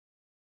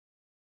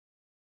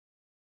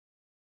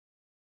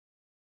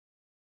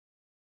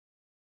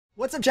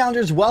What's up,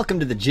 challengers? Welcome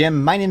to the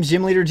gym. My name's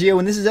Gym Leader Geo,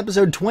 and this is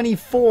episode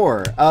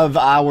 24 of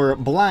our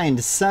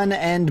Blind Sun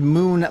and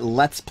Moon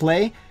Let's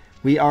Play.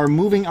 We are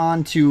moving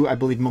on to, I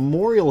believe,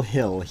 Memorial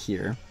Hill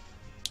here.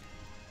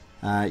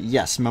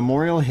 Yes,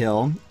 Memorial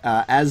Hill,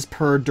 as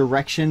per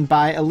direction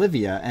by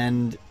Olivia,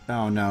 and...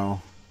 oh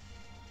no.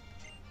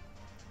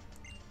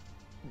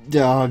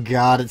 Oh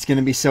god, it's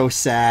gonna be so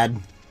sad.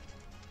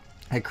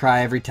 I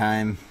cry every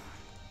time.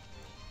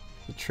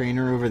 The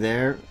trainer over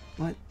there?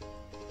 What?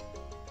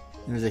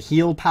 There's a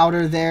heal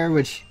powder there,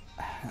 which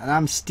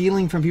I'm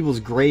stealing from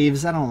people's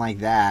graves. I don't like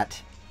that.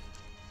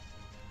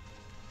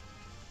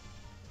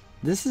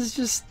 This is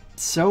just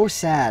so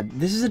sad.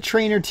 This is a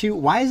trainer too.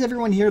 Why is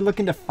everyone here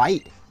looking to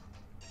fight?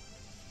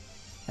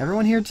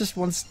 Everyone here just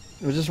wants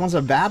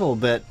a battle,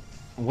 but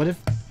what if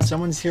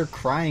someone's here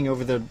crying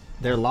over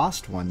their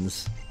lost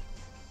ones?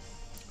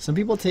 Some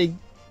people take...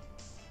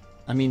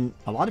 I mean,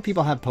 a lot of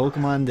people have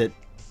Pokemon that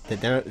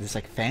it's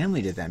like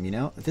family to them, you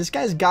know? This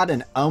guy's got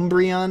an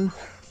Umbreon.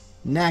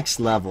 Next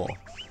level.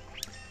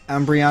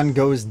 Umbreon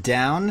goes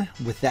down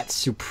with that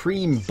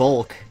supreme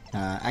bulk.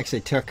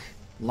 Actually took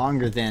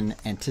longer than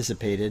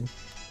anticipated,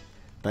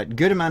 but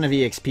good amount of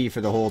EXP for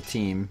the whole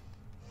team.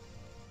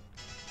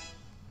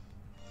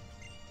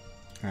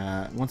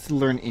 Wants to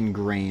learn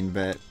Ingrain,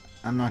 but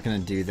I'm not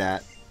going to do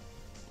that.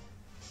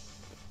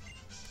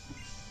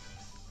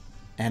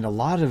 And a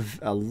lot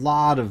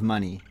of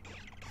money.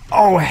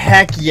 Oh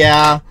heck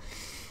yeah!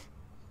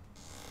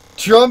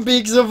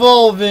 Trumpik's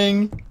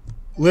evolving.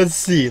 Let's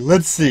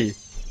see.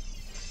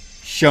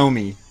 Show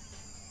me.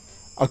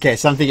 Okay,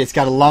 so I'm thinking it's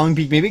got a long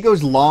beak. Maybe it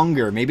goes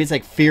longer. Maybe it's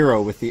like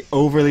Fearow with the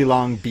overly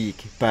long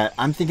beak. But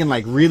I'm thinking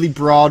like really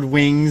broad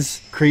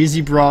wings.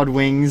 Crazy broad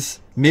wings.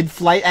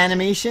 Mid-flight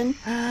animation.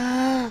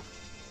 Oh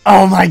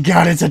my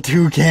god, it's a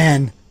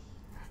toucan.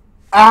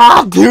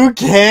 Ah,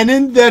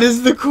 toucanon? That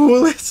is the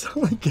coolest.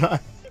 Oh my god.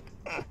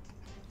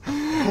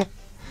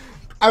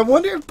 I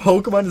wonder if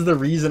Pokemon is the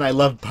reason I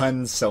love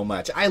puns so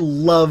much. I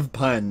love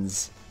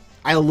puns.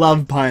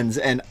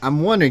 And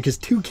I'm wondering, because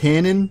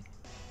toucanon,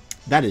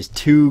 that is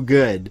too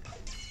good.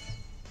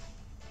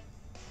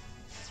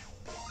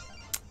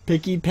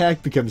 Picky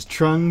Peck becomes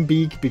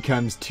Trungbeak,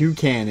 becomes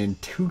Toucanon.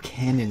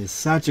 Toucanon is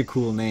such a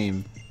cool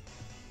name.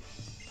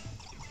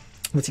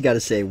 What's he got to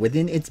say?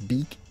 Within its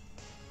beak,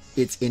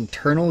 its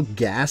internal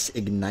gas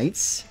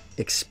ignites,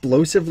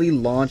 explosively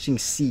launching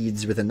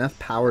seeds with enough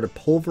power to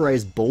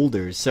pulverize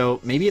boulders. So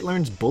maybe it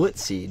learns Bullet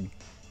Seed.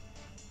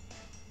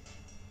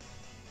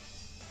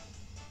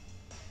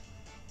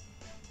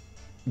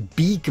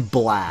 Beak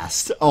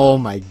Blast. Oh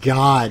my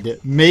god.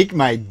 Make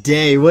my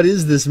day. What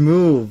is this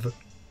move?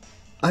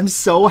 I'm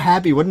so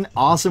happy. What an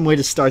awesome way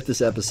to start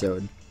this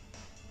episode.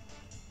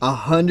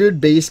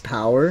 100 base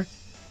power.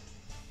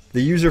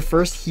 The user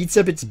first heats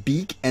up its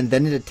beak and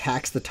then it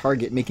attacks the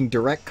target, making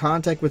direct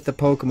contact with the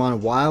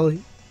Pokemon while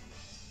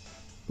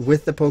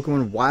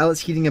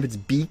it's heating up its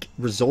beak,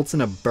 results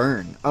in a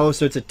burn. Oh,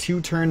 so it's a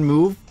 2-turn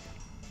move?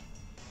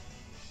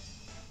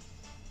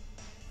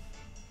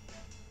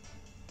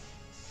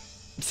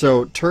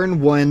 So,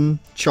 turn 1,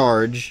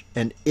 charge,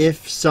 and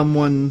if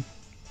someone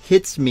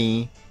hits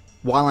me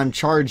while I'm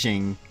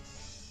charging,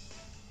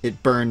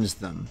 it burns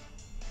them.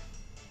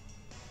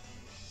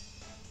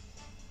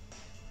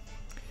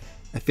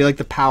 I feel like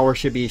the power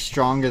should be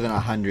stronger than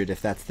 100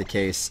 if that's the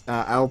case.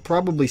 I'll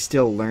probably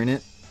still learn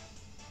it.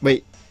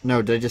 Wait,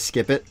 no, did I just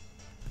skip it?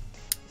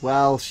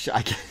 Well,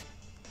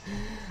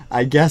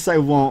 I guess I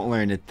won't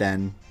learn it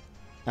then.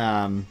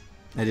 I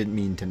didn't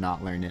mean to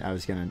not learn it. I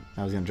was gonna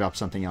drop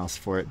something else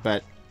for it,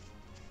 but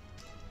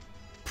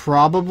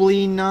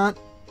probably not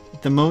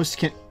the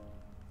most.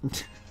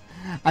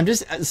 I'm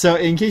just so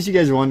in case you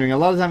guys are wondering. A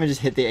lot of the time I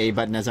just hit the A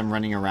button as I'm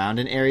running around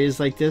in areas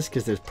like this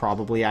because there's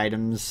probably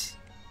items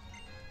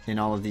in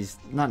all of these.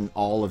 Not in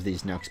all of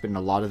these nooks, but in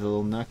a lot of the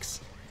little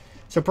nooks.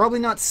 So probably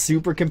not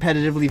super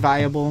competitively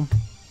viable.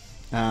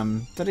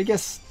 But I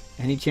guess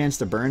any chance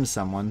to burn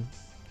someone.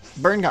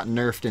 Burn got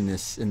nerfed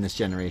in this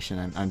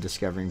generation. I'm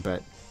discovering,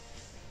 but.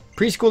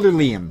 Preschooler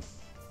Liam.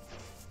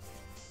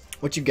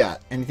 What you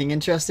got? Anything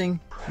interesting?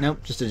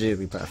 Nope, just a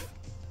Jigglypuff.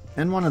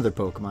 And one other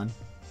Pokemon.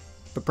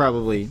 But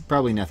probably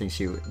nothing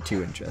too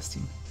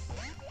interesting.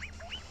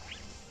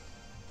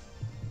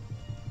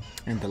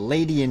 And the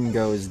Ladian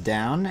goes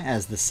down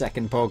as the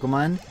second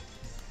Pokemon.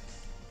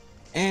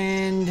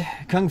 And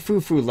Kung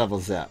Fu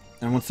levels up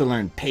and wants to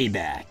learn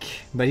Payback.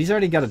 But he's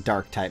already got a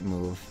Dark type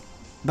move.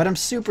 But I'm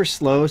super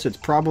slow, so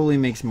it probably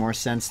makes more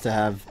sense to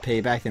have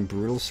Payback than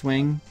Brutal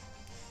Swing.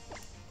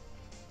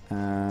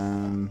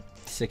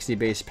 60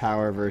 base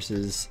power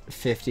versus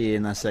 50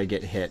 unless I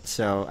get hit.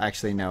 So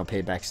actually no,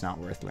 Payback's not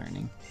worth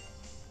learning.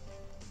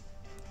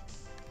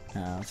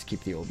 Let's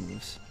keep the old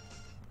moves.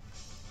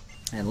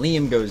 And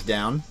Liam goes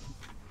down.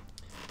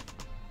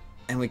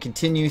 And we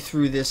continue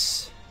through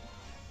this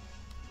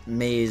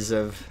maze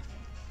of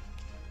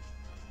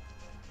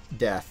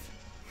death.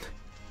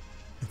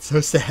 It's so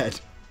sad.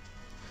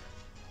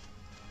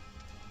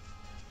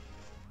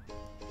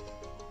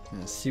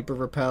 Super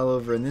Repel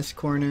over in this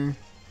corner.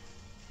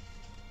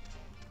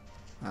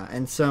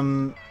 And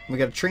some... We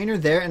got a trainer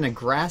there and a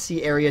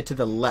grassy area to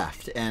the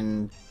left.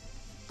 And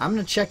I'm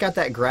going to check out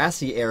that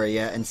grassy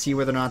area and see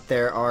whether or not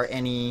there are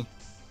any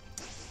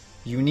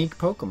unique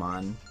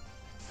Pokemon.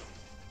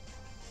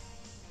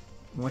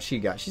 What's she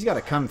got? She's got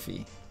a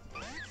Comfy.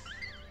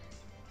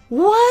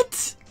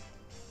 What?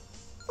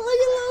 Look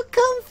at little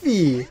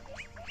Comfy.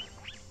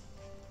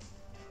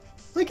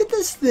 Look at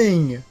this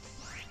thing.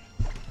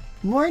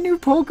 More new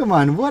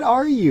Pokemon. What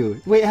are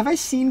you? Wait, have I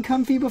seen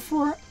Comfy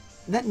before?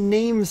 That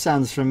name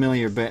sounds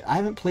familiar, but I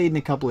haven't played in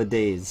a couple of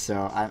days,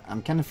 so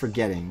I'm kind of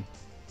forgetting.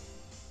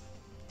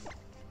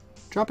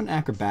 Drop an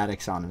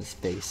acrobatics on his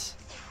face.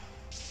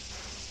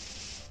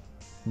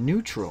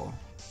 Neutral.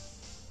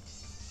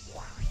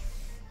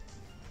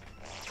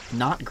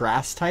 Not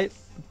grass type?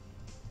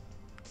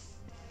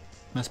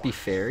 Must be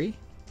fairy?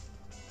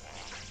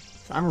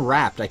 So I'm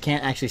wrapped. I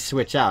can't actually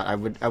switch out. I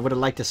would have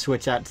liked to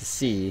switch out to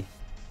see.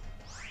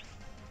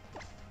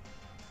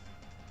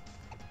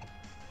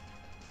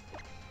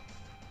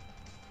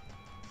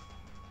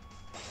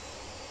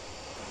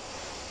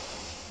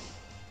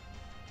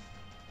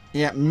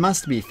 Yeah, it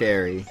must be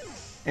fairy.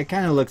 It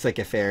kind of looks like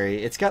a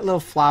fairy. It's got little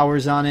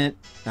flowers on it.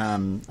 A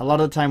lot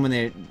of the time when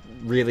they're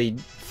really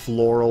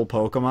floral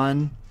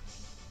Pokemon,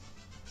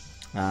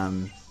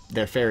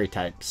 they're fairy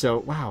type. So,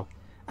 wow.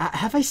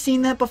 Have I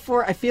seen that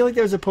before? I feel like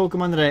there was a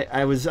Pokemon that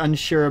I was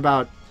unsure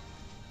about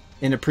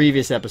in a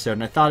previous episode,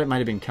 and I thought it might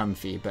have been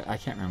Comfy, but I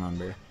can't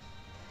remember.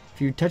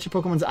 If you touch a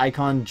Pokemon's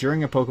icon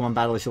during a Pokemon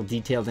battle, it will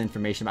detailed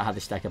information about how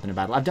they stack up in a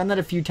battle. I've done that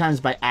a few times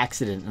by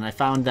accident, and I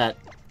found that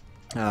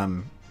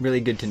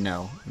really good to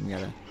know. We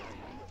gotta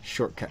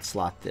shortcut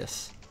slot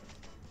this.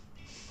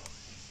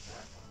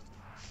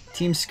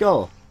 Team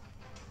Skull.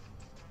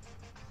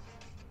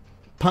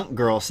 Punk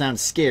Girl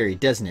sounds scary,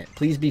 doesn't it?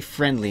 Please be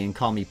friendly and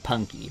call me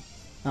Punky.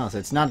 Oh, so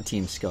it's not a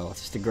Team Skull. It's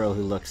just a girl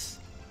who looks...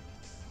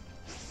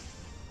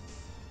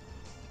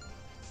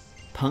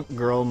 Punk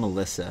Girl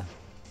Melissa.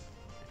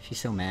 She's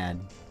so mad.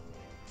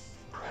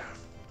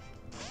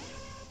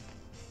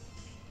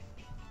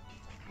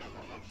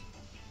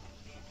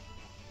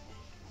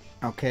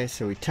 Okay,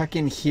 so we tuck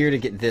in here to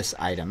get this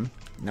item.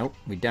 Nope,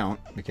 we don't,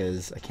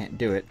 because I can't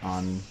do it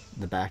on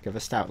the back of a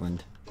Stoutland.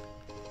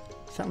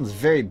 Stoutland's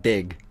very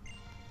big.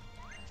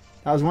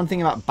 That was one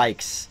thing about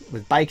bikes.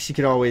 With bikes, you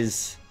could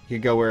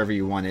go wherever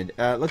you wanted.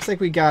 Looks like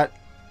we got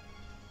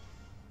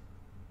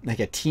like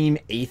a Team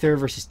Aether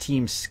versus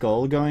Team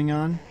Skull going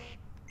on.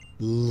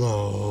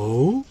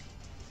 Low?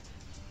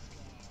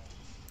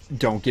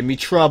 Don't give me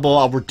trouble,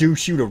 I'll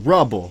reduce you to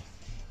rubble.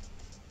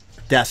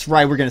 That's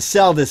right, we're gonna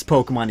sell this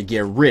Pokemon to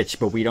get rich,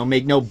 but we don't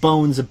make no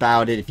bones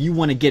about it. If you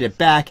want to get it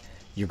back,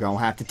 you're gonna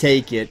have to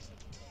take it.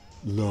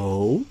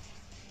 Low?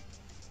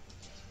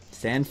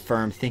 Stand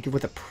firm, think of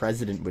what the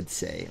president would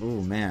say.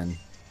 Oh man.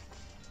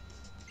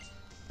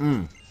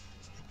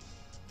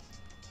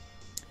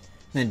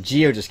 Then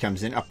Geo just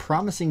comes in. A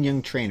promising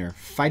young trainer.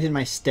 Fight in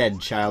my stead,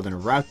 child,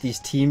 and rout these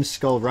Team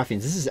Skull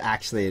ruffians. This is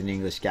actually an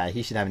English guy.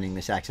 He should have an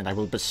English accent. I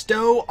will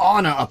bestow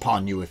honor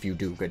upon you if you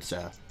do, good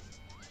sir.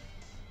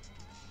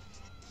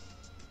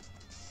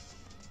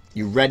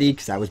 You ready?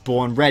 Because I was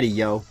born ready,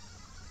 yo.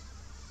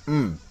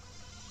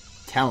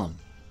 Tell him.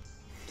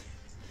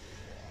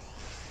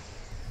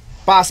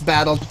 Boss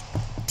battle.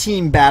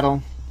 Team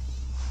battle.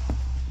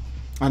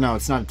 Oh no,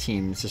 it's not a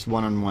team. It's just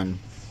one-on-one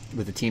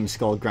with a Team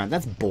Skull grunt.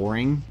 That's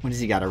boring. What does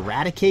he got?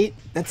 Eradicate?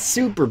 That's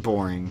super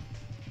boring.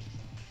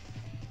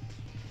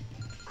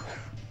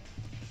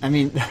 I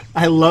mean,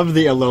 I love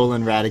the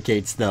Alolan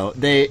Raticates, though.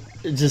 They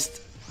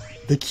just...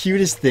 the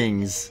cutest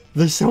things.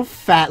 They're so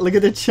fat. Look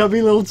at their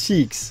chubby little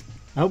cheeks.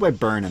 I hope I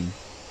burn him.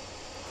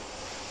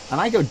 I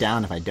might go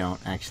down if I don't,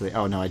 actually.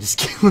 Oh no, I just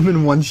kill him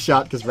in one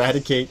shot because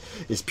Raticate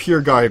is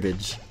pure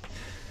garbage.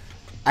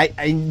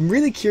 I'm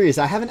really curious.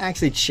 I haven't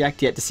actually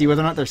checked yet to see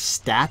whether or not their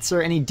stats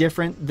are any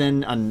different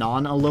than a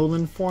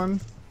non-Alolan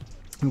form.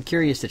 I'm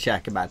curious to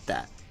check about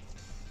that.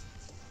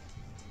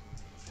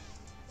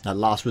 That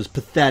loss was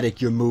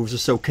pathetic. Your moves are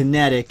so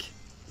kinetic.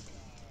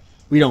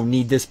 We don't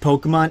need this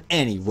Pokemon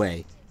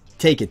anyway.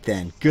 Take it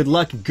then. Good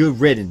luck and good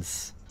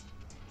riddance.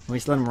 We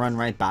just let him run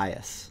right by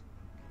us.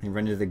 And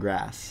run into the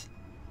grass.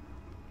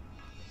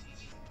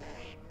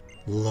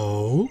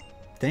 Low?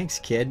 Thanks,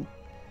 kid.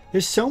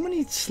 There's so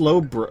many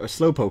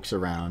slowpokes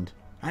around.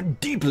 I'm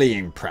deeply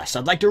impressed.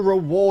 I'd like to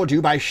reward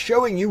you by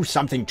showing you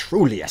something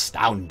truly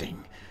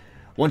astounding.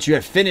 Once you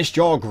have finished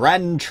your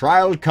grand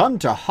trial, come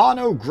to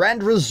Hano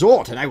Grand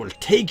Resort, and I will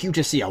take you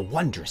to see a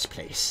wondrous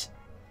place.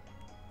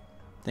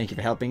 Thank you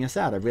for helping us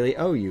out. I really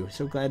owe you.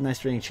 So glad nice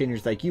training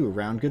trainers like you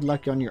around. Good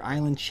luck on your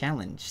island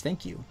challenge.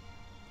 Thank you.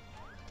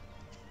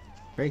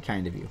 Very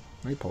kind of you.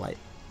 Very polite.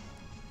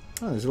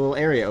 Oh, there's a little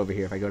area over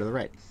here if I go to the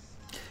right.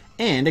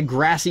 And a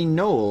grassy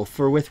knoll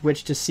with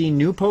which to see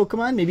new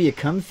Pokemon. Maybe a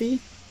Comfy.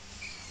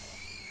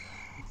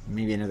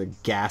 Maybe another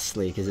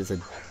Ghastly because it's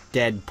a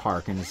dead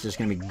park and it's just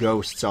going to be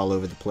ghosts all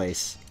over the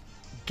place.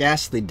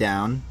 Ghastly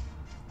down.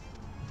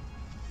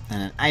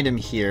 And an item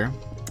here.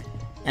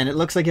 And it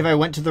looks like if I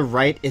went to the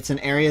right, it's an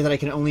area that I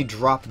can only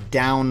drop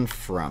down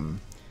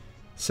from.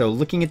 So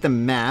looking at the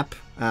map,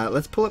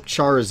 let's pull up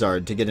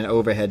Charizard to get an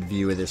overhead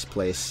view of this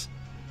place.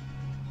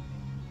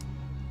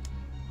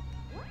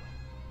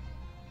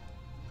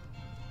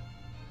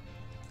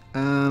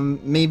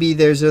 Maybe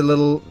there's a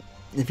little...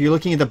 If you're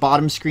looking at the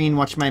bottom screen,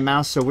 watch my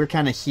mouse. So we're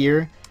kind of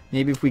here.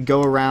 Maybe if we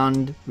go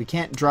around... We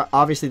can't drop...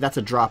 Obviously, that's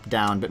a drop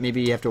down, but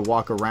maybe you have to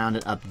walk around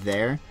it up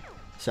there.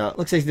 So it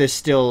looks like there's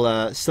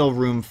still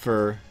room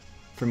for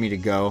me to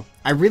go.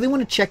 I really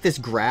want to check this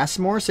grass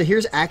more. So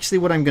here's actually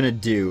what I'm going to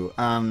do.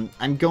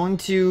 I'm going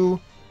to...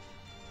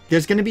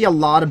 There's going to be a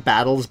lot of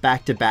battles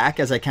back to back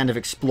as I kind of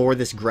explore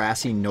this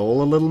grassy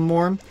knoll a little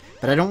more.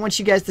 But I don't want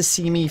you guys to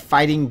see me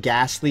fighting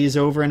Ghastlies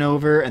over and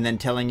over and then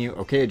telling you,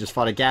 okay, I just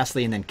fought a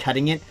Ghastly and then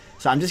cutting it.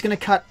 So I'm just going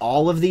to cut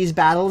all of these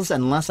battles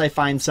unless I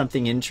find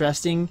something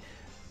interesting.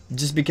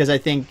 Just because I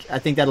think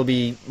that'll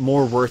be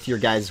more worth your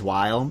guys'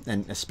 while.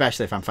 And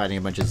especially if I'm fighting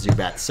a bunch of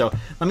Zubats. So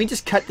let me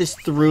just cut this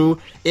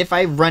through. If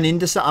I run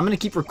into something, I'm going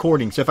to keep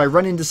recording. So if I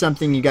run into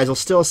something, you guys will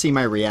still see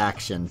my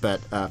reaction. But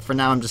for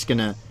now, I'm just going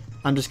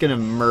to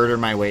murder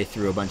my way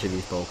through a bunch of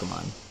these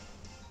Pokemon.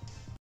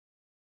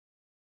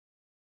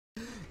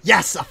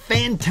 Yes, a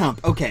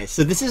Phantump! Okay,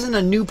 so this isn't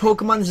a new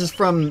Pokemon, this is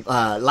from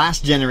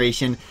last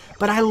generation,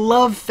 but I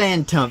love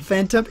Phantump.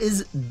 Phantump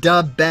is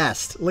the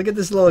best. Look at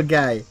this little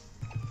guy.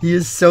 He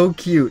is so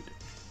cute.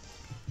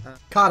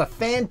 Caught a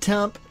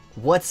Phantump.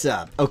 What's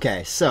up?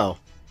 Okay, so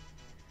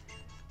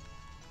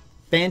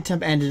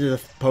Phantump ended to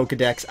the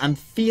Pokedex. I'm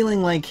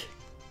feeling like...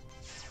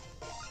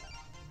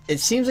 It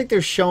seems like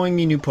they're showing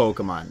me new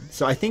Pokemon.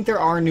 So I think there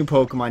are new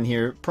Pokemon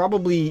here,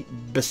 probably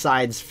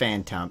besides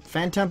Phantump.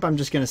 Phantump I'm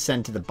just going to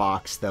send to the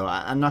box, though.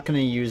 I'm not going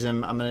to use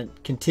him. I'm going to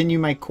continue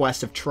my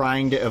quest of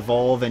trying to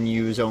evolve and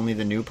use only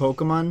the new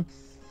Pokemon.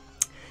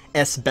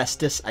 As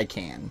best as I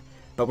can.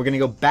 But we're going to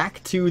go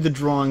back to the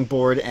drawing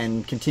board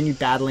and continue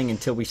battling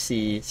until we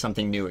see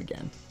something new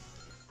again.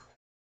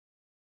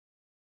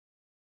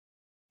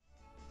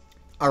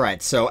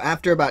 Alright, so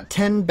after about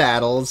 10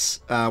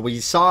 battles, we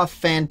saw a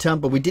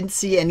Phantump, but we didn't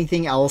see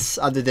anything else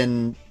other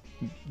than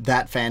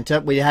that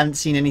Phantump. We haven't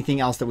seen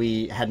anything else that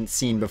we hadn't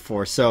seen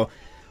before. So,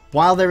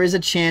 while there is a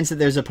chance that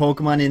there's a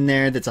Pokemon in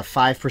there that's a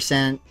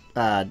 5%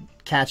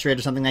 catch rate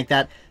or something like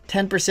that,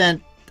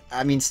 10%,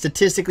 I mean,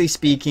 statistically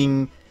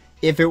speaking,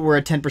 if it were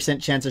a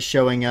 10% chance of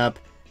showing up,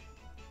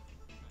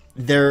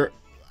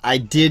 I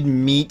did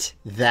meet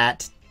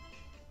that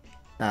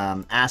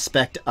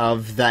aspect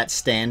of that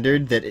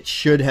standard that it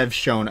should have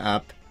shown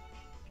up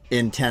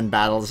in 10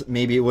 battles.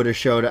 Maybe it would have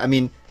showed... I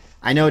mean,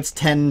 I know it's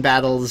 10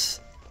 battles.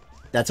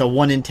 That's a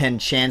 1 in 10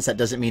 chance. That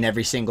doesn't mean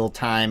every single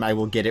time I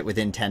will get it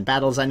within 10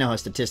 battles. I know how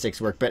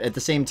statistics work, but at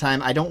the same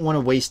time, I don't want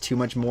to waste too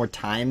much more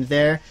time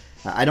there.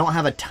 I don't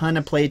have a ton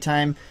of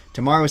playtime.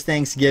 Tomorrow is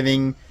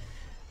Thanksgiving,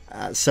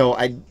 so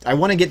I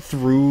want to get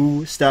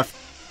through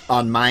stuff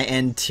on my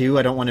end too.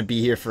 I don't want to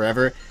be here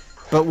forever.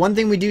 But one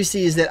thing we do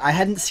see is that I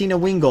hadn't seen a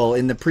Wingull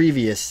in the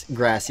previous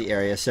grassy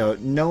area, so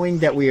knowing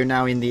that we are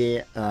now in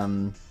the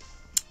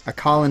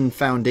Akala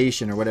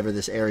Foundation, or whatever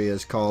this area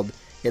is called,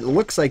 it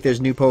looks like there's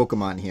new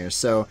Pokemon here.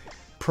 So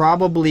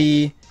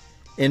probably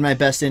in my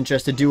best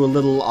interest to do a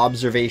little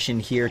observation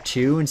here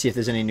too, and see if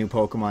there's any new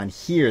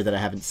Pokemon here that I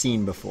haven't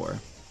seen before.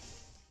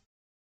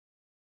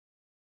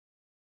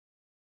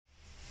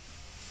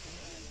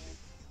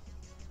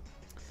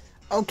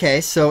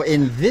 Okay, so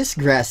in this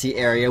grassy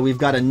area, we've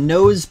got a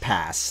Nose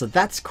Pass, so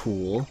that's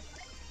cool.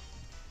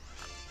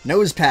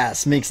 Nose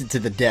Pass makes it to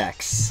the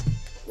Dex.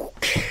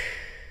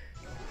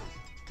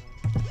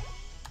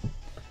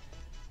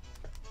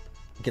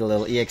 Get a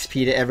little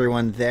EXP to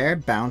everyone there.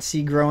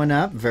 Bouncy growing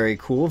up. Very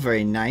cool,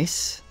 very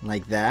nice.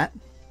 Like that.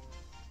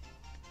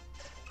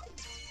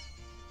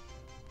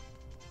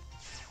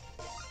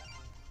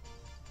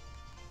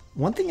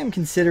 One thing I'm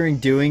considering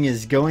doing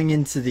is going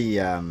into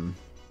the...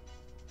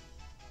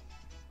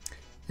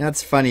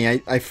 That's funny,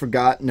 I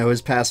forgot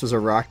Nosepass was a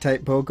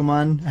Rock-type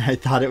Pokemon. I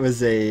thought it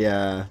was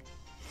a...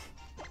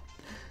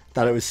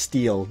 thought it was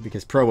Steel,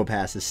 because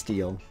Probopass is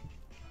Steel.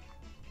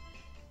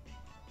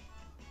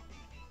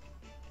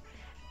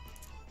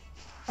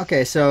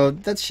 Okay, so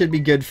that should be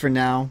good for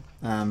now.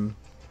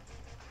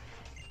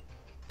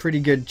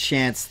 Pretty good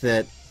chance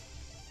that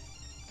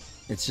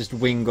it's just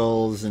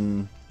Wingulls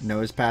and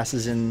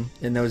Nosepasses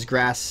in those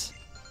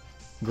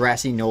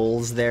grassy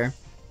knolls there.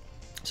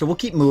 So we'll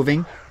keep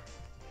moving.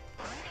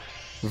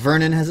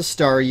 Vernon has a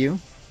Staryu.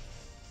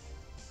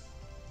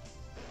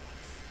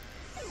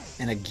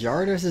 And a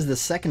Gyarados is the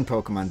second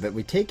Pokemon, but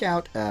we take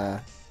out,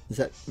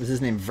 was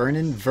his name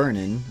Vernon?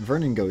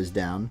 Vernon goes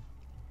down.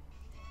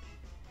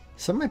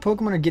 Some of my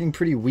Pokemon are getting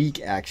pretty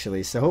weak,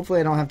 actually, so hopefully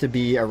I don't have to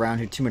be around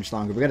here too much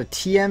longer. We got a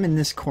TM in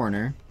this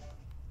corner.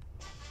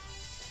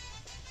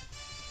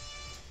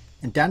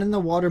 And down in the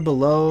water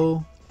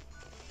below...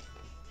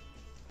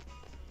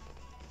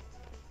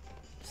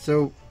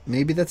 So,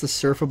 maybe that's a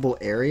surfable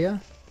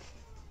area?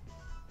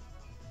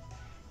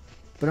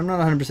 But I'm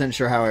not 100%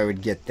 sure how I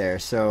would get there.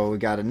 So we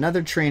got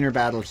another trainer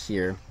battle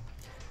here.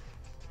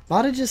 A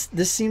lot of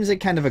this seems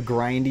like kind of a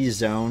grindy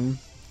zone.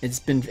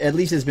 At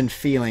least it's been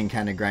feeling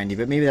kind of grindy,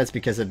 but maybe that's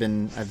because I've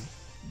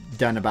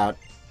done about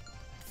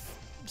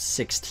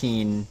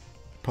 16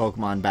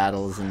 Pokemon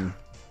battles and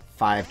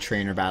 5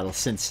 trainer battles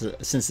since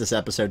this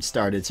episode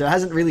started, so it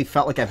hasn't really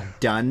felt like I've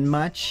done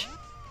much.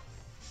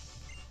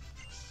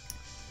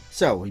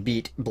 So we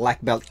beat Black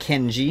Belt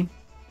Kenji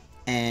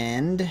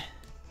and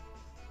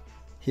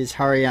his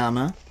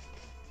Hariyama.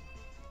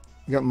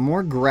 We got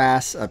more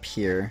grass up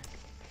here.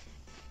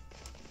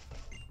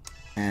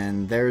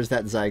 And there's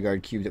that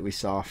Zygarde cube that we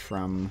saw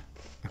from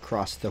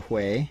across the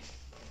way.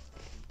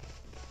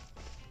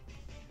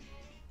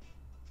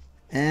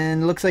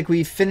 And looks like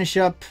we finish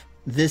up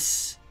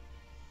this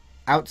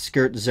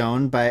outskirt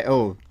zone by...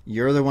 Oh,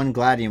 you're the one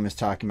Gladium was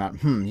talking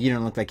about. You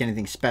don't look like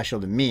anything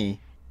special to me.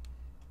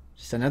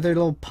 Just another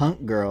little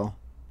punk girl.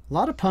 A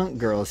lot of punk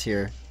girls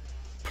here.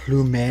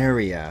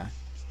 Plumeria.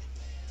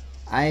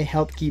 I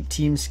help keep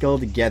Team Skull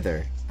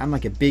together. I'm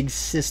like a big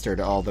sister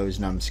to all those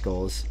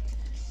numbskulls.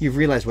 You've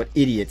realized what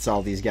idiots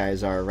all these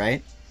guys are,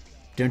 right?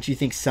 Don't you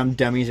think some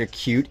dummies are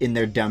cute in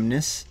their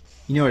dumbness?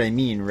 You know what I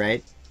mean,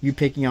 right? You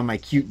picking on my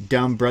cute,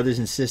 dumb brothers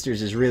and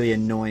sisters is really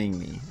annoying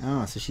me.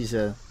 Oh, so she's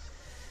a...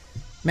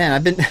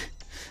 Man,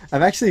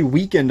 I've actually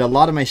weakened a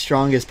lot of my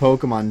strongest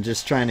Pokemon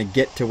just trying to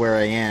get to where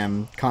I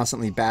am,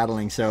 constantly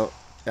battling, so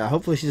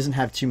hopefully she doesn't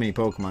have too many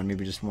Pokemon,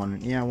 maybe just one,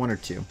 yeah, 1 or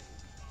 2.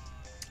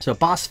 So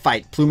boss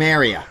fight,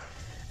 Plumeria,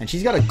 and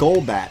she's got a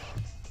Golbat.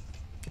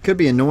 It could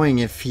be annoying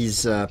if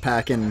he's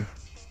packing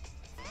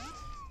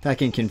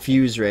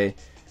Confuse Ray.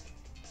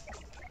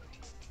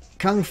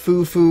 Kung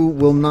Fu Fu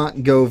will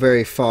not go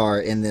very far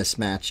in this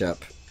matchup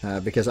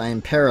because I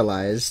am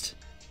paralyzed.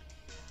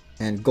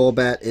 And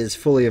Golbat is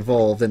fully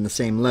evolved in the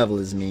same level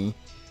as me.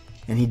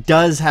 And he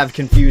does have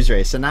Confuse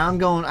Ray. So now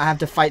I have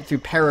to fight through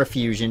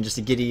Parafusion just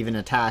to get even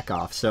attack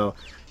off. So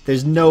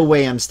there's no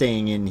way I'm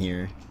staying in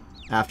here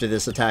after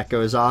this attack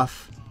goes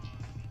off.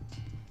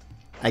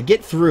 I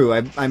get through.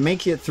 I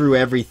make it through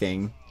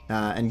everything.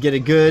 And get a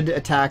good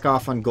attack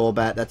off on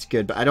Golbat. That's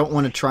good. But I don't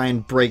want to try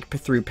and break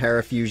through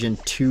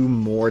Parafusion 2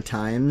 more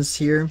times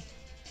here.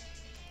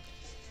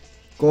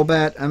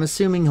 Golbat, I'm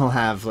assuming he'll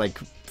have like...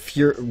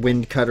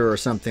 Wind Cutter or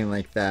something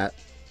like that.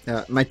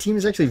 My team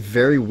is actually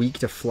very weak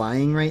to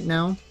flying right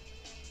now.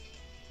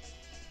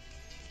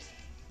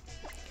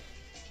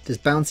 Does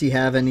Bouncy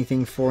have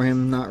anything for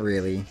him? Not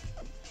really.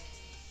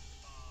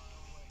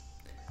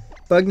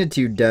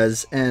 Bugnitude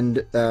does,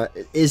 and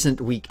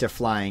isn't weak to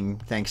flying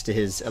thanks to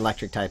his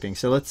electric typing.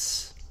 So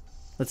let's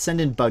send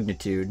in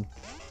Bugnitude.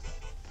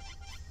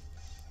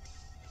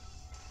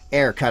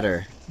 Air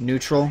Cutter,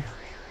 neutral.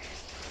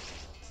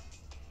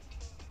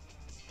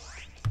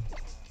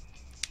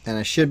 And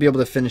I should be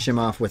able to finish him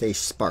off with a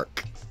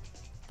Spark.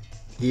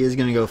 He is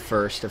going to go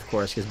first, of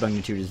course, because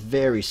Bugnitude is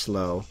very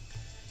slow.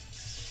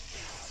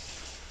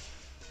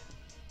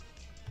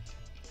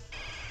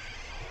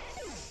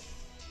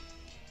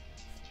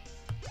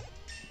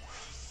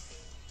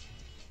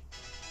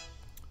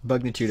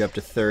 Bugnitude up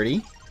to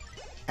 30.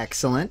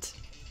 Excellent.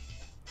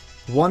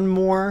 One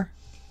more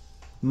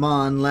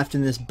Mon left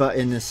in this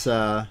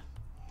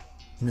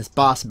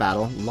boss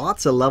battle.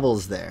 Lots of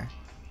levels there.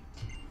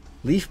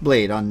 Leaf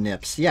Blade on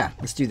Nips. Yeah,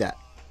 let's do that.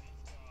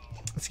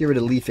 Let's get rid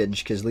of Leafage,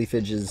 because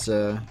Leafage is,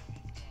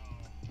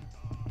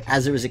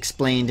 as it was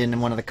explained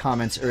in one of the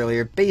comments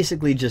earlier,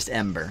 basically just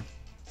Ember.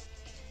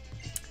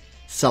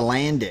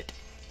 Salandit.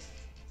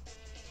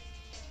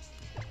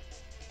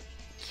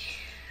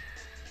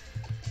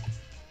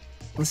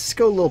 Let's just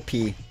go Lil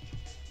P.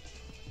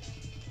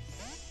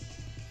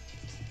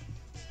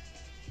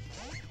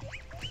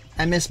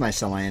 I miss my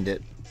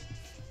Salandit.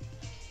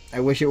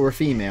 I wish it were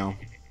female.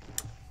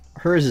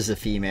 Hers is a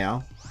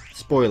female.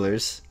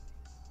 Spoilers.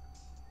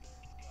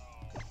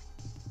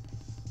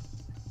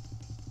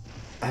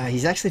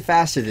 He's actually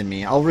faster than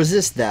me. I'll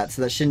resist that,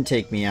 so that shouldn't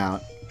take me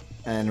out.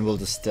 And we'll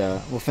just,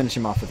 we'll finish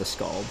him off with a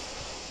Scald.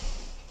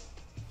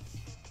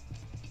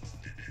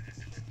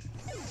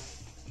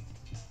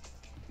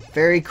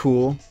 Very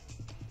cool.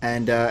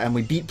 And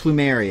we beat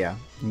Plumeria.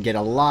 And get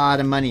a lot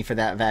of money for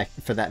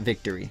that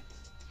victory.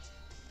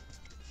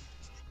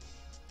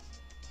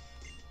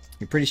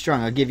 You're pretty strong,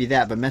 I'll give you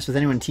that, but mess with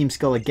anyone in Team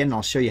Skull again and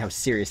I'll show you how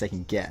serious I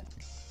can get.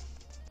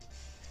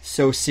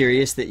 So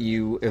serious that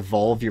you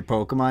evolve your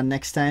Pokemon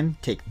next time?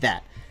 Take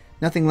that.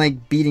 Nothing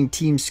like beating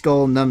Team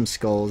Skull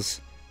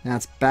numbskulls. Now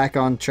it's back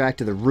on track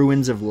to the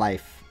ruins of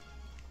life.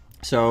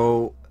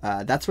 So,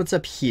 that's what's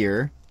up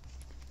here.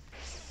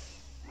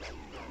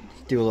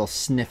 Do a little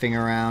sniffing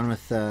around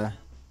with,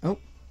 oh.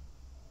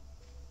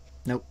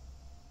 Nope.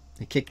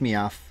 It kicked me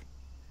off.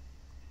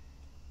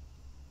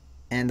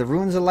 And the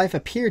ruins of life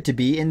appear to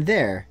be in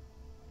there.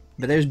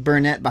 But there's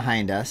Burnett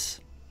behind us.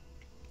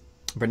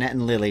 Burnett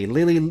and Lily.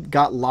 Lily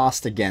got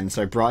lost again,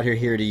 so I brought her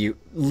here to you.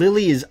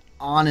 Lily is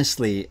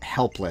honestly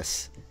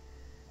helpless.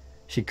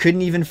 She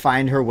couldn't even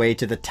find her way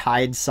to the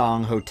Tide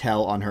Song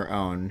Hotel on her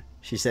own.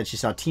 She said she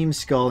saw Team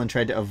Skull and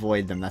tried to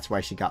avoid them. That's why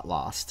she got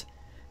lost.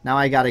 Now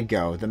I gotta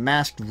go. The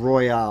Masked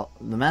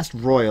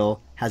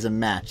Royal has a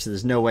match, so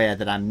there's no way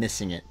that I'm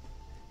missing it.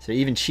 So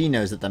even she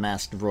knows that the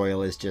Masked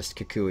Royal is just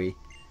Kukui.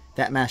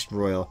 That Masked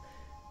Royal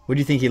What do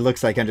you think he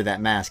looks like under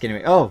that mask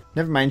anyway? Oh,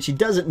 never mind. She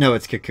doesn't know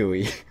it's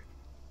Kukui.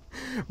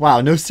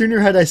 Wow, no sooner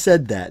had I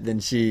said that than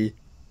she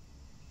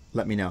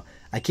let me know.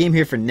 I came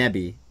here for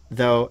Nebby,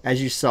 though, as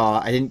you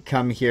saw, I didn't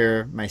come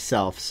here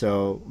myself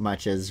so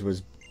much as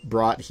was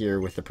brought here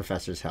with the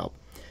professor's help.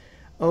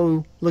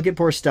 Oh, look at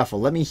poor Stuffle.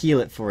 Let me heal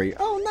it for you.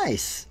 Oh,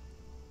 nice.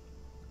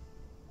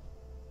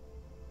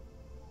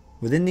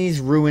 Within these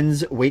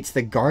ruins waits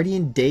the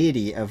guardian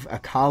deity of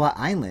Akala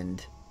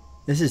Island.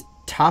 This is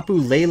Tapu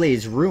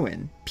Lele's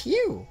ruin.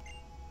 Pew!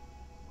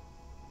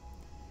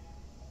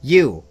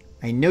 You!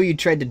 I know you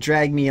tried to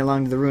drag me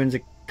along to the ruins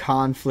of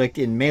conflict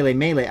in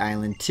Melee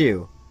Island,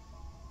 too.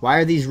 Why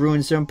are these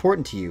ruins so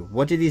important to you?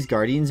 What do these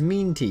guardians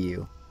mean to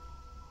you?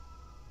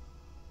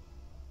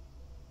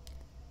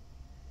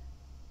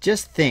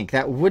 Just think,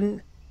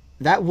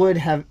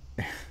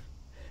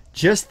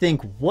 just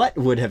think what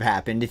would have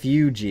happened if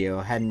you,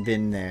 Geo, hadn't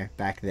been there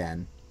back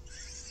then.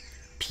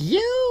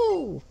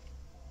 Pew!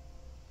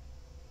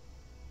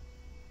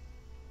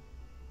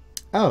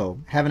 Oh,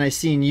 haven't I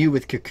seen you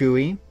with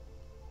Kukui?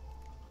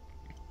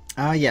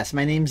 Ah, yes,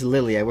 my name's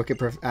Lily. I work at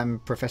I'm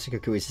Professor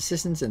Kukui's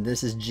assistant, and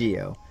this is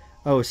Geo.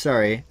 Oh,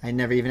 sorry, I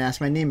never even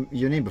asked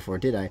your name before,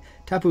 did I?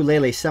 Tapu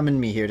Lele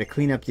summoned me here to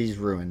clean up these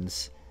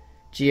ruins.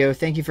 Geo,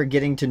 thank you for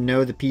getting to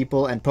know the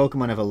people and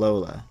Pokemon of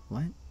Alola.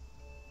 What?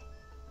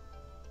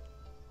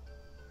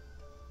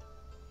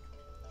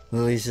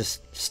 Lily's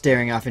just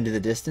staring off into the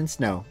distance?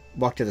 No,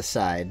 walk to the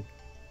side.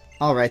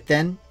 Alright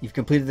then, you've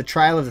completed the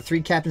trial of the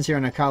 3 captains here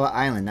on Akala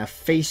Island. Now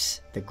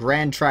face the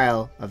grand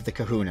trial of the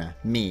Kahuna,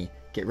 me.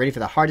 Get ready for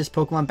the hardest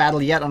Pokemon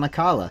battle yet on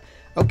Akala.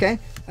 Okay,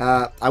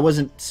 I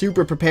wasn't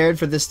super prepared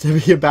for this to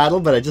be a battle,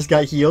 but I just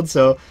got healed,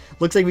 so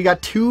looks like we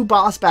got 2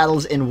 boss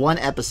battles in 1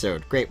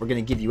 episode. Great, we're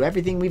going to give you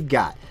everything we've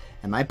got.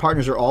 And my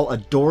partners are all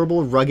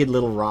adorable, rugged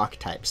little rock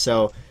types.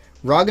 So,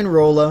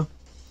 Roggenrola,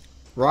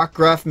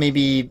 Rockruff,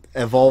 maybe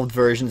evolved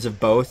versions of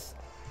both.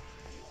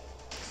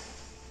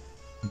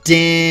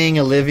 Ding,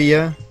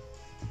 Olivia.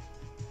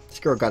 This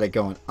girl got it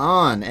going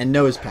on. And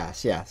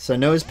Nosepass, yeah. So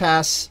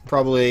Nosepass,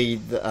 probably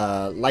the,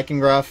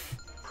 Lycanroc,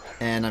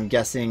 and I'm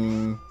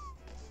guessing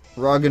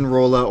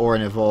Roggenrola or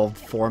an evolved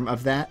form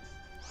of that.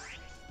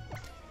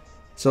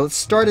 So let's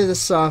start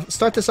this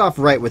off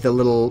right with a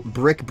little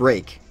brick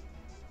break.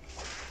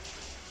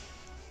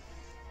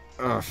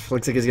 Ugh,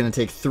 looks like it's going to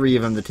take 3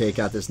 of them to take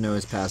out this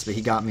Nosepass, but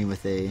he got me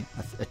with a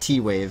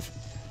T-Wave.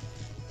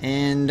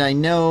 And I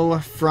know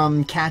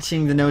from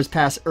catching the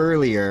Nosepass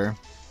earlier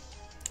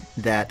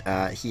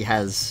that he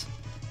has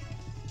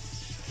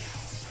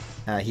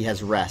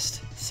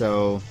rest.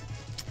 So,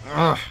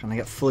 ugh, and I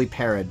got fully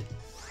parried.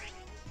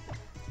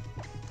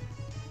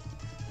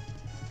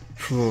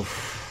 Whew.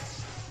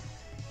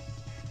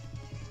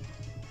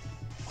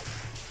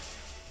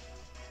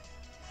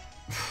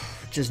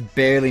 Just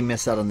barely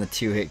miss out on the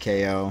 2-hit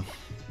KO.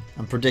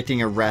 I'm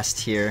predicting a rest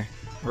here.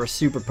 Or a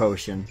super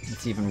potion.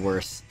 It's even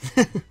worse.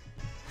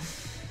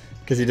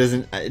 Because it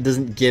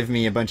doesn't give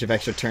me a bunch of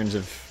extra turns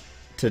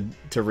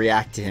to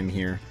react to him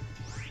here.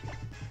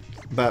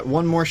 But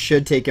one more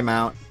should take him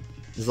out.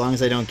 As long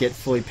as I don't get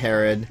fully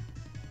parried.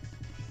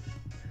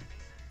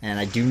 And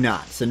I do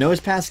not. So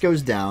Nosepass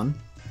goes down.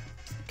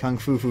 Kung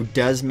Fu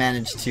does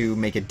manage to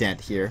make a dent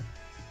here.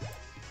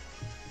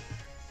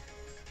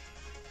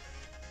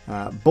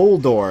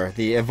 Boldor,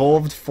 the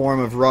evolved form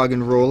of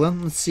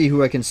Roggenrola. Let's see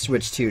who I can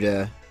switch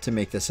to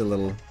make this a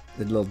little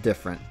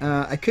different.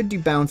 I could do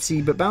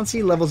Bouncy, but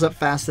Bouncy levels up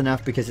fast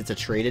enough because it's a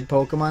traded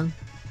Pokemon.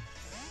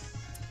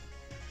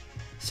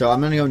 So I'm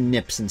going to go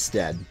Nips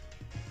instead.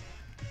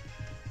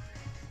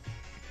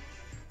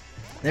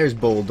 There's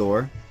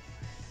Boldor.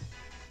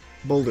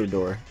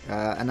 Boulder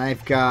and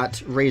I've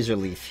Got Razor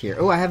Leaf here.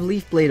 Oh, I have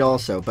Leaf Blade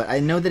also, but I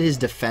know that his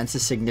defense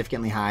is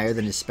significantly higher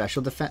than his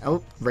special defense.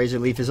 Oh, Razor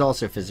Leaf is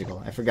also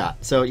physical. I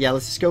forgot. So yeah,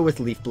 let's just go with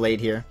Leaf Blade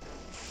here.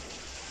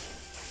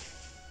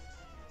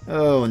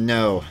 Oh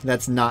no,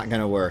 that's not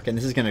gonna work, and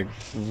this is gonna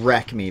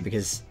wreck me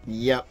because,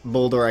 yep,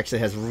 Boulder actually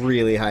has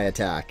really high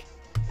attack.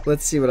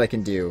 Let's see what I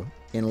can do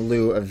in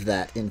lieu of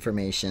that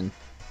information.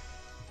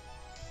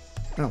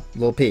 Oh,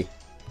 Lil P.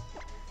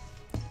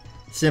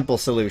 Simple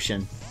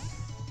solution.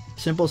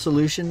 Simple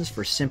solutions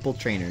for simple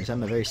trainers.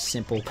 I'm a very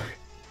simple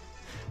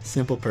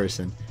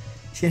person.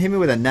 He's gonna hit me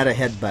with a netta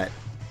headbutt.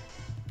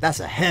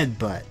 That's a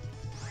headbutt.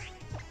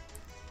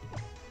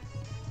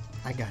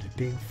 I got a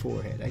big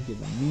forehead. I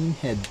give a mean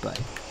headbutt.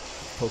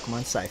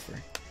 Pokemon Cypher.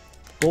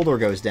 Boulder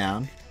goes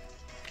down.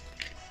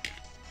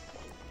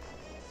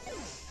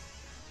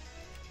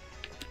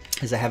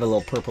 As I have a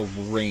little purple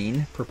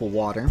rain, purple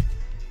water.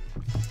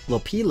 Little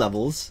P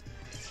levels.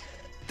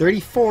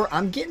 34,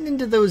 I'm getting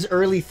into those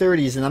early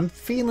 30s, and I'm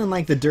feeling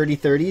like the dirty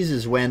 30s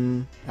is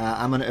when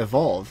I'm going to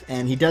evolve.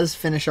 And he does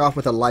finish off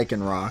with a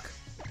Lycanroc.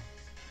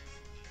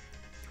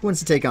 Who wants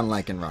to take on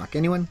Lycanroc?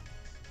 Anyone?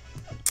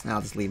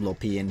 I'll just leave Lil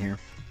P in here.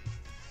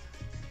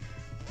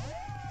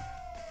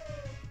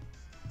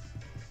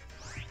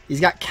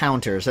 He's got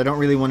counters. I don't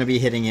really want to be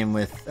hitting him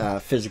with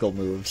physical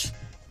moves.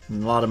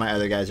 And a lot of my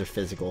other guys are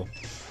physical.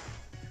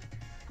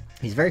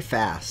 He's very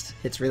fast.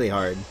 Hits really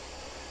hard.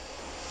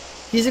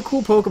 He's a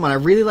cool Pokemon. I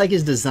really like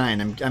his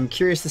design. I'm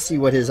curious to see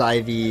what his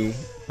IV...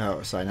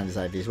 Oh, sorry, not his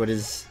IVs. What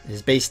his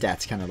base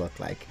stats kind of look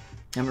like.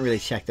 I haven't really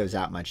checked those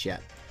out much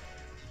yet.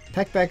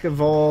 Peckback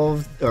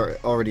evolved... Or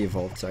already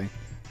evolved, sorry.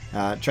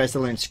 Tries to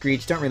learn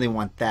Screech. Don't really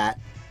want that.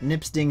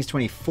 Nipsting's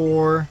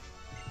 24.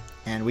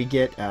 And we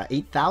get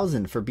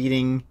 8,000 for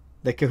beating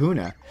the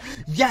Kahuna.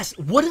 Yes!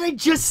 What did I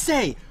just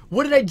say?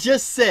 What did I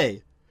just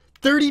say?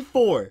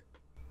 34.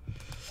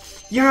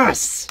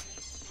 Yes!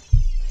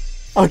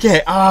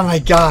 Okay, oh my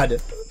god.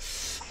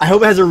 I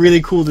hope it has a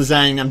really cool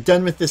design. I'm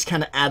done with this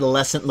kind of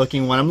adolescent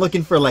looking one. I'm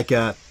looking for like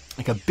a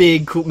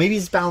big cool, maybe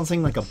he's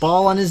balancing like a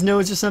ball on his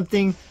nose or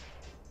something.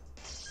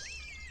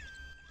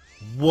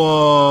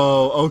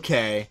 Whoa,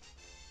 okay.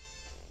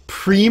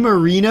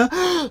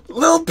 Primarina?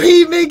 Lil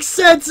P makes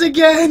sense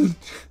again!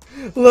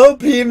 Lil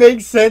P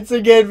makes sense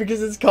again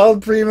because it's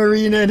called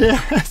Primarina and it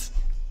has...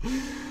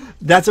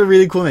 That's a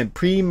really cool name,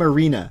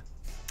 Primarina.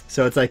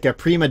 So it's like a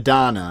prima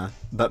donna,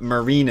 but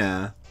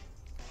Marina.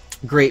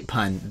 Great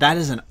pun. That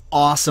is an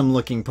awesome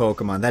looking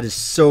Pokemon. That is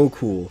so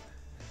cool.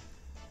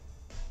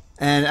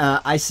 And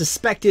I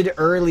suspected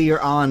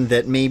earlier on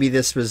that maybe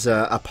this was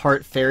a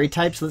part fairy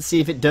type. So let's see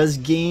if it does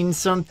gain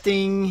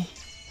something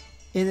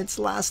in its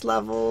last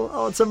level.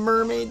 Oh, it's a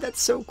mermaid.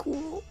 That's so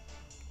cool.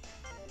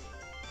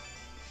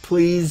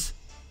 Please.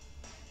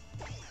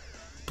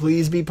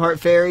 Please be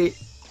part fairy.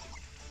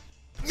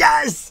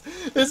 Yes!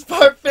 It's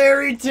part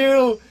fairy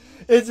too!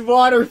 It's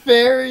water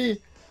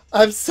fairy!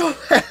 I'm so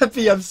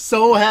happy. I'm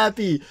so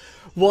happy.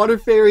 Water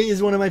fairy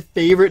is one of my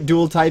favorite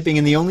dual typing,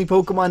 and the only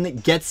Pokemon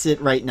that gets it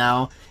right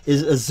now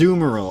is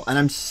Azumarill. And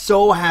I'm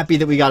so happy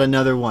that we got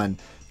another one.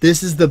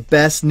 This is the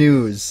best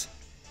news.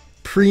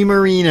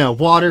 Primarina,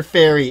 water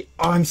fairy.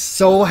 Oh, I'm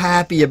so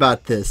happy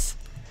about this.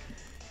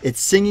 Its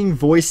singing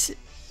voice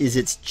is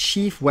its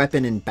chief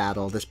weapon in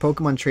battle. This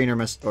Pokemon trainer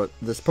must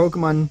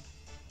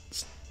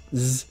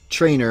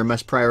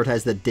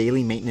prioritize the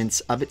daily maintenance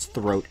of its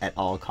throat at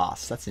all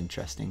costs. That's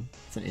interesting.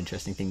 It's an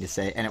interesting thing to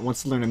say. And it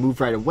wants to learn a move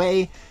right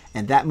away,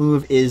 and that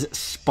move is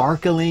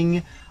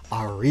Sparkling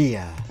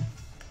Aria.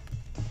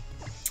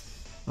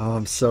 Oh,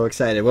 I'm so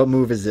excited. What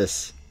move is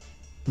this?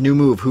 New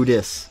move. Who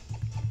dis?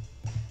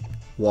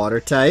 Water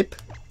type.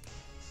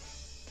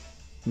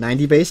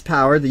 90 base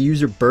power. The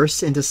user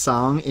bursts into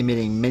song,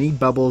 emitting many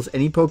bubbles.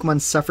 Any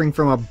Pokemon suffering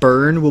from a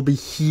burn will be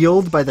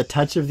healed by the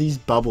touch of these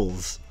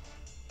bubbles.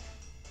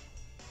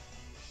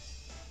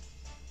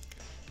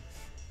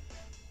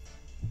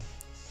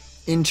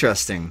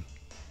 Interesting.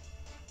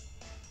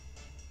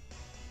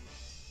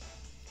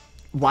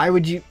 Why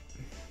would you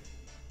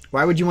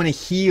want to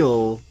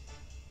heal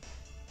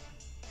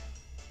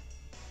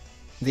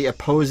the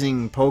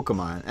opposing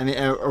Pokemon? I mean,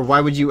 or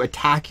why would you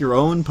attack your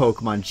own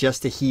Pokemon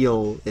just to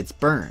heal its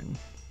burn?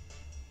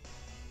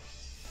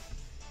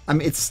 I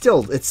mean, it's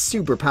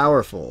super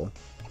powerful.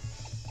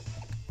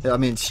 I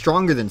mean, it's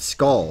stronger than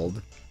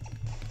Scald.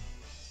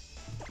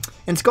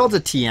 And Scald's a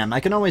TM. I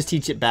can always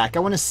teach it back. I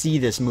want to see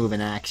this move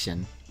in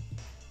action.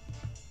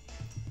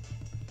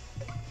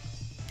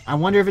 I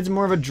wonder if it's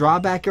more of a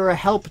drawback or a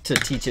help to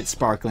teach it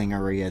Sparkling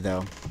Aria,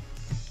 though.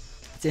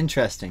 It's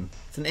interesting.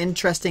 It's an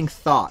interesting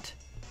thought.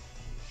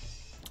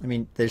 I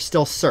mean, there's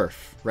still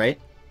Surf, right?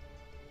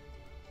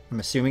 I'm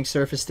assuming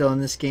Surf is still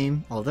in this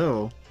game.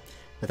 Although,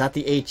 without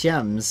the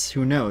HMs,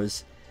 who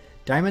knows?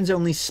 Diamonds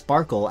only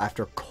sparkle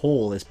after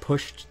coal is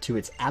pushed to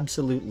its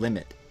absolute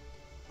limit.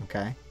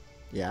 Okay.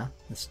 Yeah,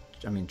 that's,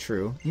 I mean,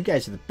 true. You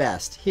guys are the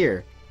best.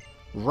 Here.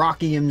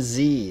 Rocky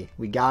MZ.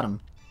 We got him.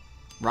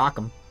 Rock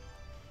him.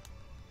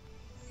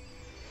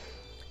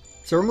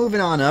 So we're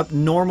moving on up.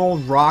 Normal,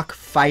 rock,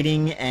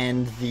 fighting,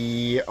 and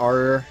the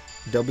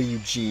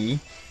RWG.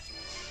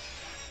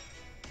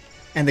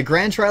 And the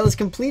grand trial is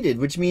completed,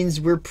 which means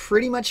we're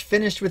pretty much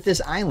finished with this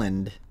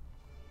island.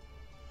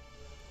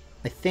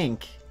 I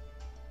think.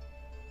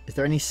 Is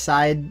there any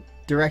side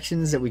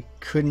directions that we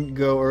couldn't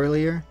go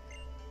earlier?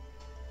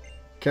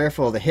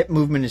 Careful, the hip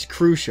movement is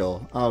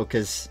crucial. Oh,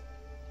 because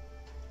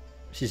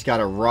she's got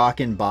a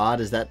rockin'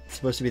 bod. Is that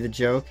supposed to be the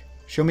joke?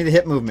 Show me the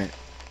hip movement.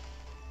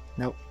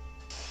 Nope.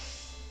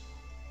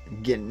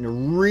 Getting a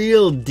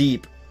real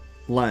deep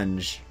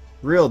lunge.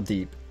 Real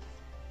deep.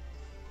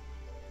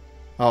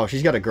 Oh,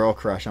 she's got a girl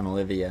crush on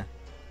Olivia.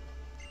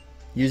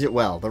 Use it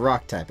well. The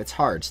rock type. It's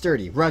hard,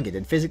 sturdy, rugged,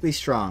 and physically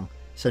strong.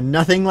 So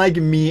nothing like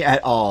me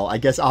at all. I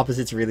guess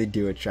opposites really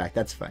do attract.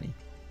 That's funny.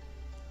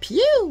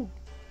 Pew!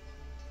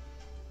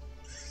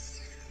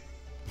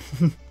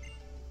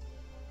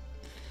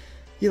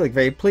 You look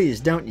very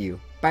pleased, don't you?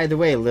 By the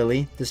way,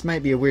 Lily, this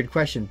might be a weird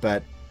question,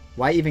 but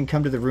why even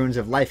come to the Ruins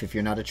of Life if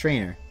you're not a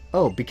trainer?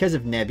 Oh, because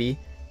of Nebby.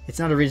 It's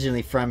not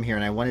originally from here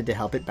and I wanted to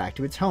help it back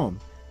to its home,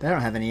 but I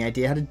don't have any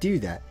idea how to do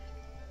that.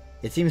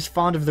 It seems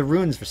fond of the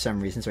ruins for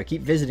some reason, so I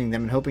keep visiting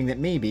them and hoping that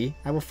maybe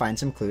I will find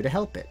some clue to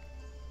help it.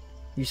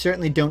 You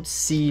certainly don't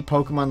see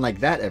Pokemon like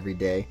that every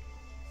day.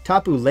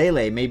 Tapu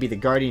Lele may be the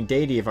guardian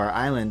deity of our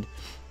island,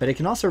 but it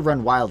can also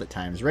run wild at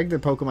times. Regular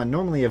Pokemon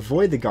normally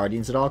avoid the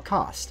guardians at all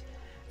cost.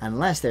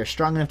 Unless they're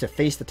strong enough to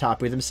face the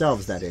Tapu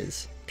themselves, that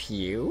is.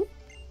 Pew?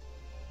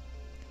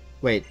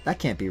 Wait, that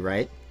can't be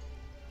right.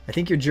 I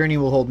think your journey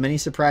will hold many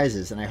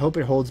surprises, and I hope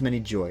it holds many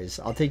joys.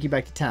 I'll take you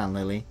back to town,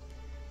 Lily.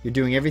 You're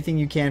doing everything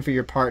you can for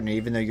your partner,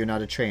 even though you're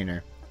not a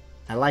trainer.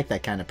 I like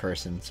that kind of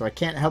person, so I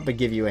can't help but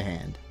give you a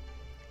hand.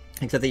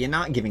 Except that you're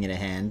not giving it a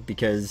hand,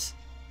 because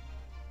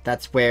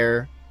that's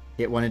where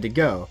it wanted to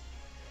go.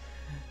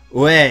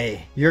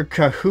 Way, you're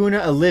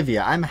Kahuna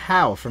Olivia. I'm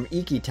Hao from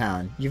Iki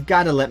Town. You've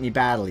got to let me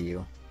battle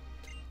you.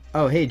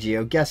 Oh, hey,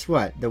 Geo, guess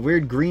what? The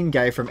weird green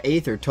guy from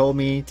Aether told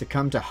me to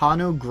come to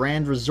Hano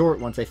Grand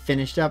Resort once I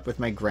finished up with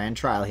my grand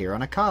trial here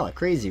on Akala.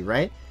 Crazy,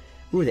 right?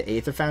 Ooh, the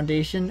Aether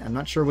Foundation? I'm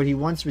not sure what he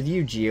wants with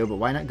you, Geo, but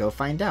why not go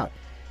find out?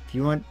 If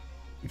you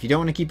don't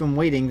want to keep him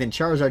waiting, then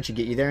Charizard should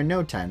get you there in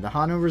no time. The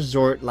Hano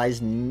Resort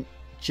lies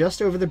just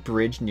over the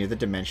bridge near the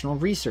Dimensional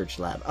Research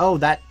Lab. Oh,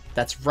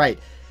 that's right.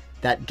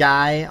 That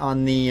guy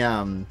on the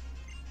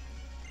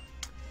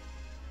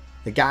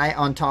guy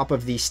on top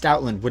of the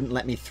Stoutland wouldn't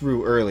let me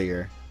through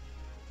earlier.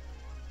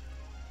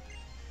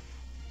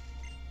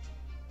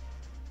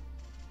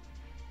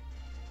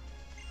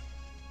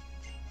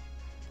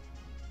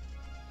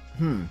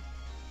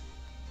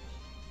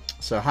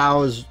 So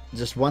Hao is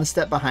just one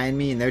step behind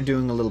me, and they're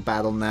doing a little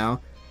battle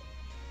now.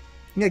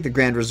 You like the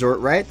Grand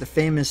Resort, right? The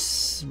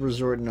famous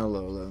resort in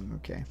Olola.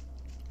 Okay.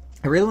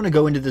 I really want to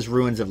go into this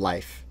Ruins of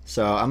Life,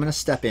 so I'm going to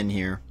step in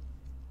here.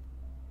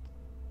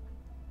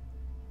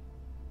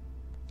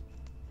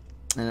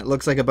 And it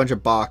looks like a bunch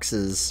of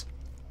boxes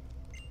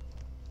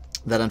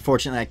that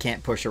unfortunately I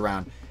can't push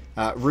around.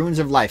 Ruins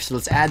of Life. So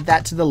let's add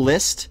that to the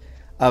list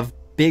of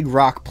big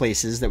rock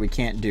places that we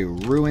can't do.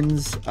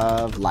 Ruins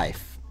of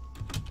Life,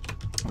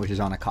 which is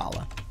on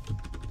Akala.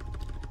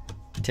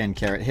 10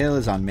 Carat Hill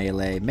is on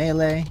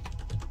Melee.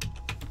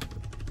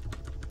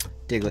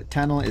 Diglett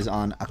Tunnel is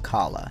on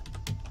Akala.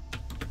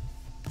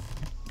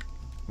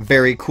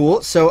 Very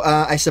cool. So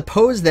I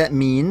suppose that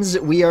means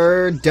we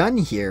are done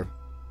here.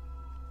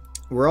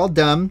 We're all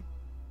done.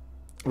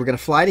 We're going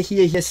to fly to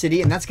Hiya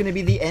City, and that's going to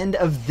be the end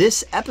of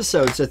this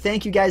episode. So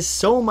thank you guys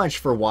so much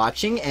for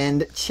watching,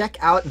 and check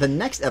out the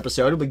next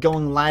episode. It'll be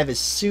going live as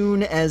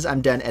soon as I'm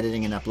done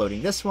editing and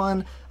uploading this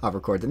one. I'll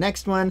record the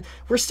next one.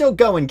 We're still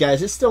going,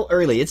 guys. It's still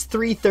early. It's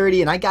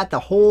 3:30, and I got the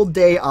whole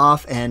day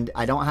off, and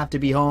I don't have to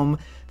be home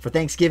for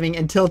Thanksgiving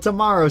until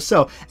tomorrow.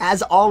 So,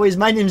 as always,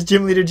 my name is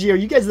Gym Leader Geo.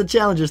 You guys are the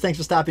challengers. Thanks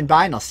for stopping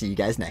by, and I'll see you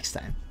guys next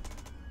time.